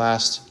of the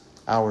last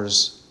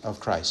hours of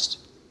Christ.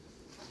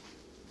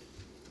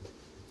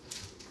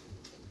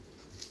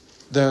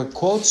 The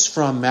quotes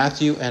from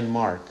Matthew and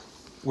Mark,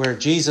 where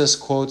Jesus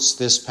quotes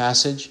this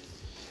passage,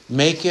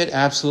 make it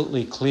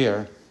absolutely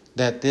clear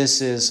that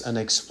this is an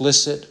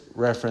explicit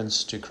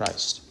reference to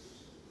Christ.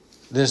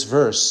 This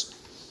verse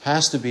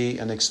has to be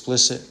an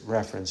explicit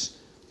reference,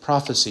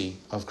 prophecy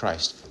of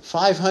Christ,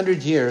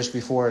 500 years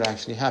before it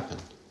actually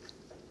happened.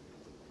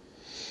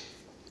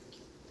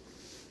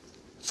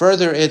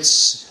 Further,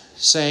 it's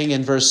saying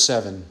in verse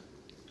 7,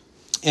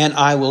 and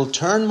I will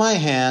turn my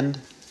hand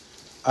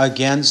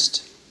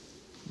against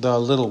the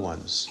little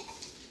ones.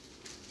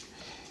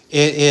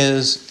 It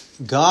is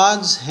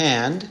God's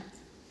hand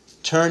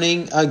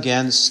turning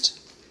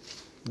against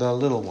the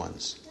little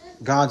ones.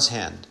 God's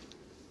hand.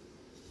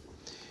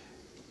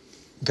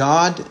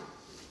 God,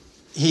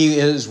 he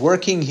is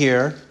working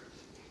here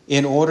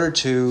in order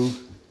to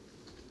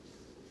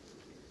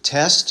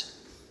test,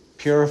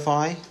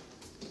 purify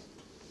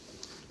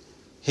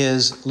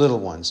his little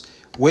ones,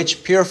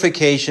 which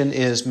purification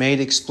is made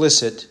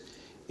explicit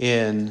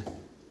in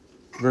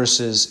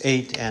verses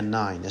 8 and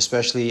 9,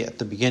 especially at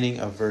the beginning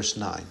of verse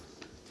 9.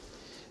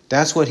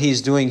 That's what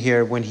he's doing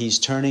here when he's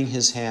turning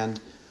his hand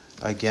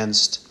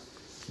against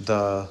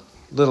the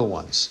little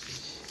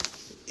ones.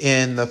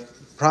 In the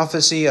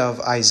prophecy of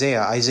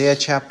Isaiah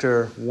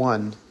chapter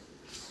 1,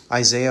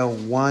 Isaiah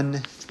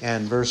 1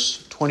 and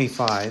verse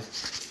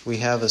 25, we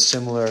have a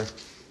similar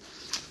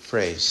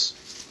phrase.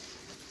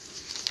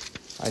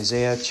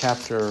 Isaiah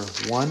chapter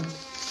 1.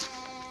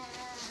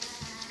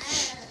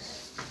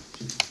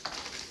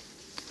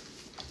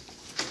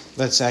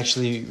 Let's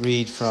actually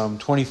read from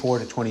 24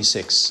 to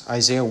 26.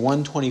 Isaiah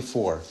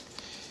 1:24.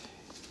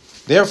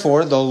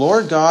 Therefore, the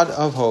Lord God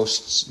of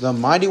hosts, the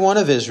mighty one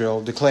of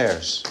Israel,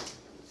 declares,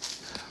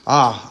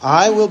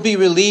 I will be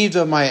relieved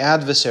of my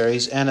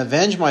adversaries and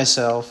avenge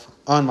myself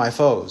on my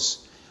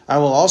foes. I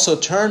will also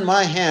turn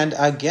my hand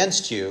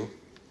against you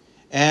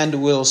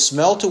and will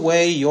smelt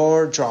away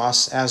your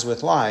dross as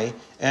with lye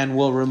and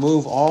will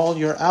remove all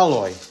your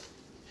alloy.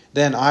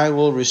 Then I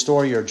will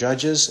restore your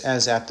judges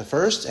as at the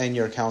first and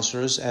your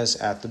counselors as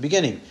at the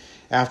beginning.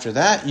 After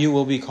that, you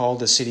will be called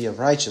the city of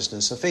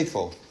righteousness, a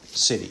faithful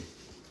city.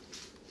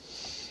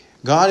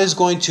 God is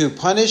going to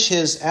punish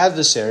his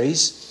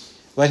adversaries,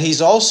 but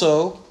he's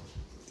also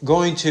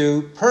going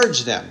to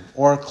purge them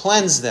or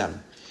cleanse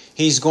them.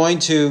 He's going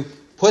to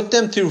put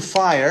them through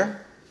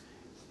fire,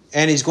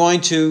 and he's going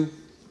to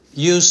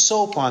use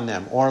soap on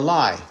them or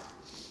lye.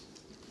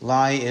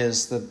 Lye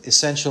is the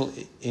essential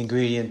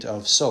ingredient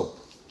of soap.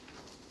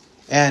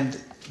 And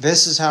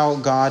this is how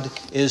God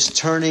is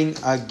turning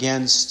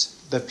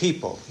against the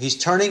people. He's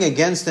turning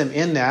against them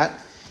in that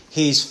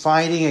he's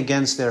fighting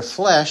against their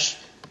flesh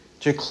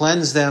to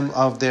cleanse them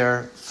of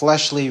their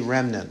fleshly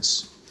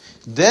remnants.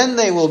 Then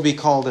they will be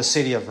called a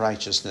city of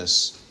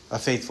righteousness, a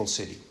faithful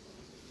city.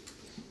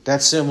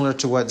 That's similar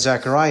to what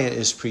Zechariah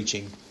is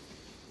preaching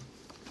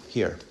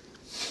here.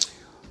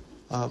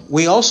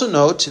 We also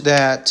note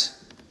that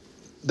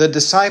the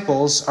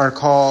disciples are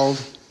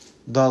called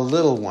the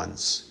little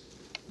ones.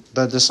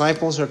 The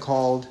disciples are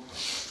called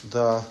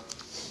the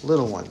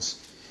little ones.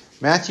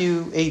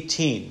 Matthew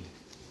 18.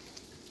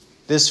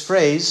 This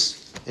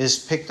phrase is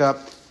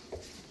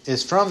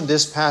from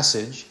this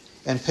passage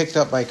and picked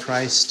up by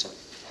Christ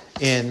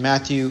in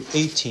Matthew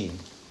 18.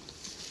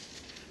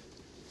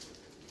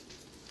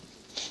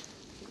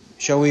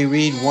 Shall we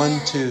read 1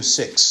 to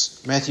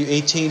 6? Matthew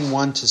 18,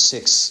 1 to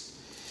 6.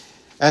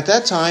 At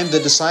that time the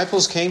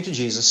disciples came to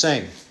Jesus,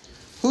 saying,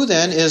 Who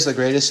then is the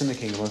greatest in the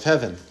kingdom of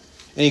heaven?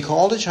 And he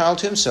called a child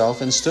to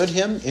himself and stood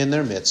him in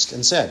their midst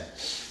and said,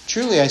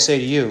 Truly I say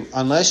to you,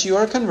 unless you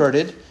are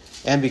converted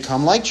and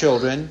become like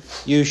children,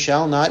 you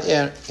shall not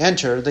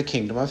enter the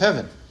kingdom of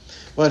heaven.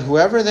 But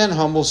whoever then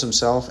humbles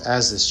himself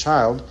as this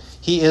child,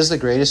 he is the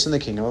greatest in the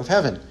kingdom of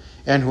heaven.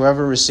 And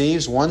whoever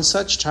receives one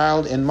such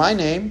child in my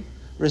name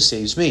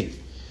receives me.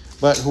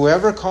 But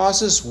whoever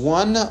causes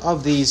one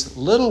of these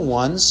little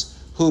ones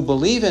who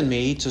believe in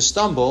me to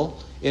stumble,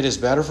 it is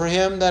better for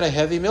him that a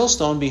heavy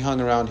millstone be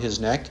hung around his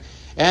neck,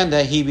 and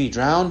that he be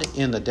drowned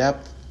in the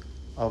depth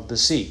of the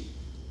sea.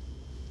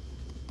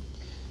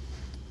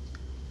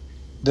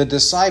 The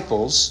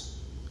disciples,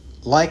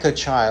 like a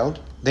child,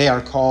 they are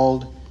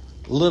called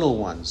little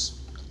ones.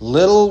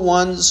 Little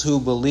ones who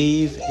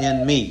believe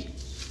in me.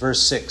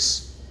 Verse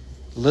 6.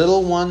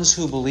 Little ones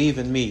who believe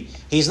in me.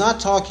 He's not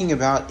talking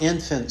about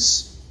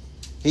infants.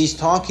 He's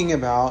talking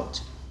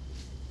about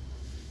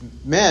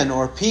men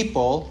or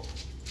people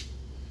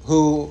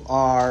who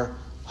are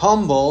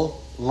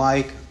humble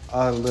like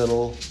a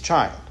little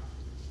child.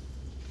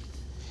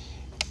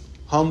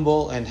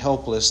 Humble and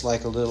helpless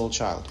like a little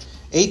child.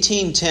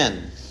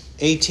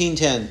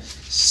 18:10.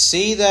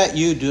 See that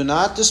you do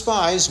not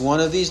despise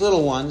one of these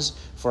little ones,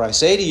 for I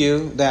say to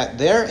you that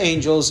their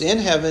angels in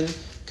heaven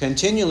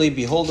continually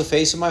behold the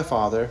face of my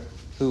Father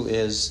who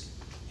is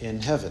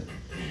in heaven.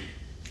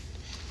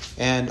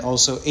 And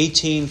also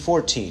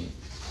 18:14.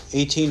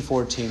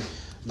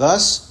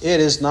 Thus it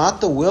is not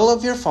the will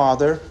of your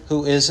Father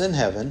who is in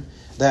heaven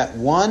that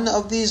one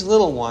of these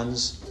little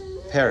ones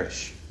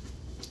perish.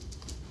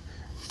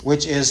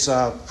 Which is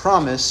a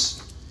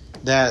promise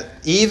that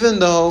even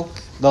though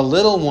the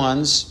little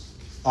ones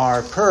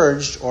are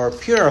purged or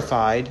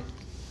purified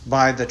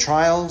by the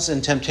trials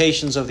and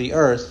temptations of the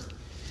earth,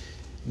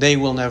 they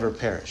will never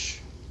perish.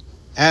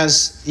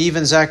 As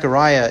even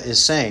Zechariah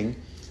is saying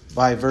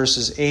by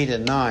verses 8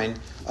 and 9,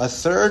 a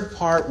third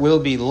part will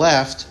be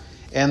left,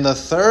 and the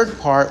third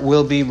part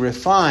will be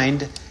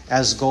refined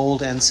as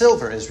gold and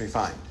silver is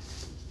refined.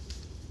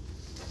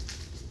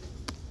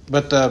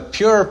 But the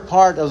pure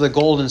part of the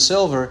gold and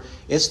silver,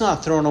 it's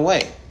not thrown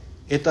away.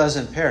 It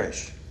doesn't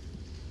perish.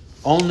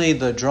 Only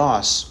the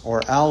dross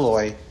or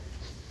alloy,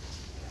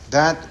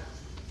 that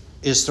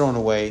is thrown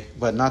away,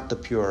 but not the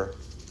pure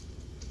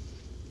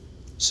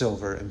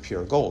silver and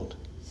pure gold.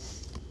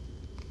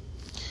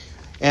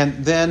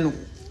 And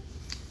then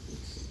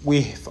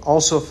we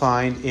also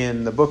find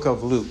in the book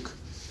of Luke,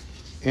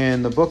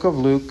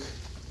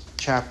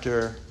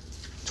 chapter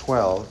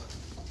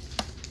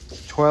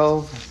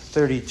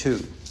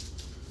 12:32,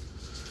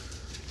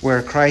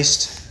 where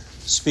Christ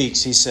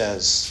speaks, he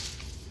says,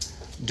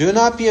 "Do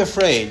not be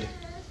afraid,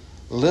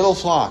 little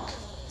flock,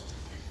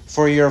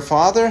 for your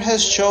Father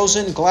has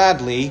chosen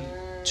gladly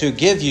to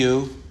give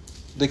you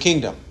the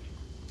kingdom."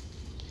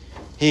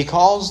 He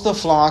calls the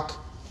flock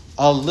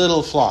a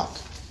little flock.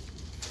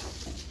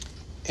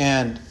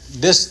 And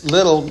this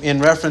little in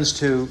reference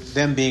to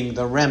them being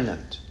the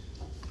remnant.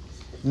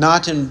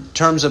 Not in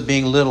terms of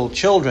being little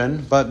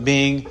children, but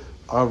being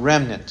a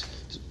remnant.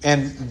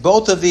 And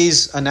both of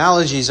these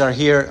analogies are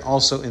here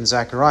also in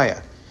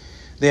Zechariah.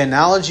 The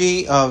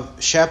analogy of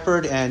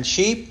shepherd and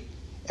sheep,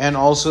 and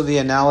also the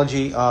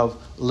analogy of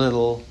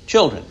little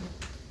children.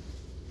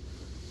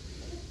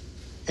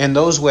 In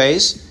those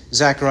ways,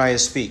 Zechariah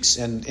speaks.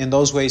 And in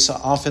those ways,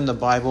 often the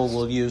Bible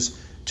will use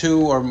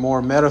two or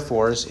more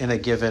metaphors in a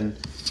given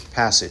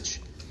passage.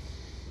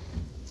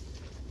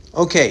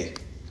 Okay,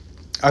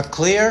 a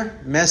clear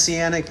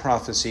messianic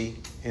prophecy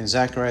in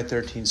Zechariah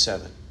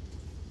 13:7.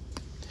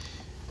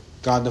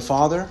 God the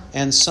Father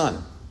and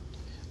Son.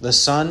 The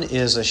Son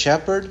is a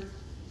shepherd.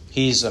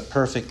 He's a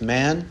perfect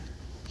man.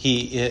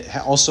 He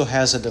also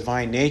has a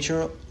divine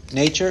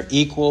nature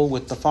equal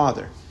with the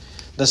Father.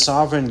 The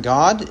sovereign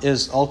God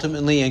is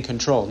ultimately in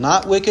control.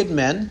 Not wicked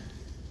men,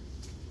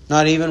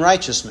 not even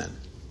righteous men,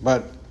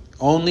 but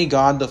only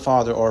God the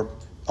Father, or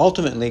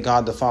ultimately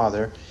God the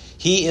Father.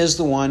 He is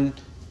the one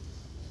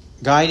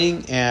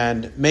guiding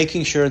and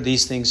making sure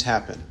these things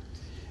happen.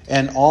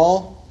 And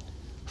all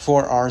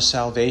for our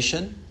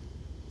salvation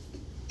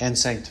and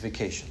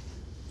sanctification.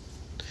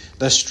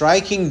 The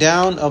striking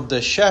down of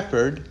the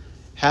shepherd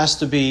has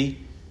to be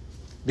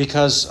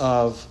because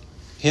of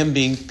him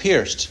being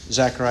pierced,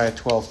 Zechariah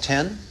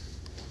 12:10,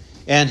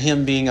 and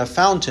him being a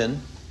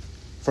fountain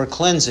for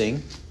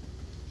cleansing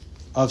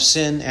of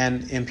sin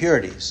and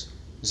impurities,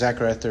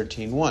 Zechariah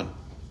 13:1.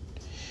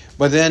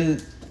 But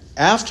then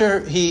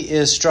after he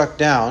is struck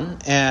down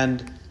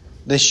and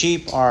the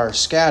sheep are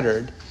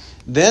scattered,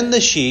 then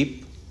the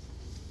sheep,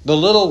 the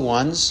little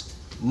ones,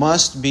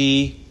 must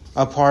be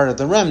a part of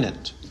the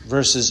remnant,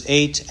 verses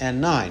 8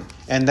 and 9.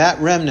 And that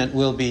remnant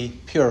will be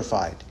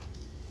purified.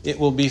 It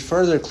will be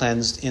further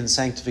cleansed in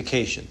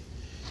sanctification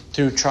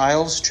through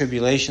trials,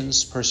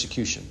 tribulations,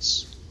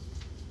 persecutions.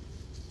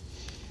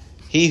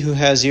 He who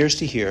has ears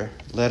to hear,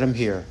 let him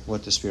hear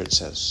what the Spirit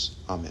says.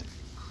 Amen.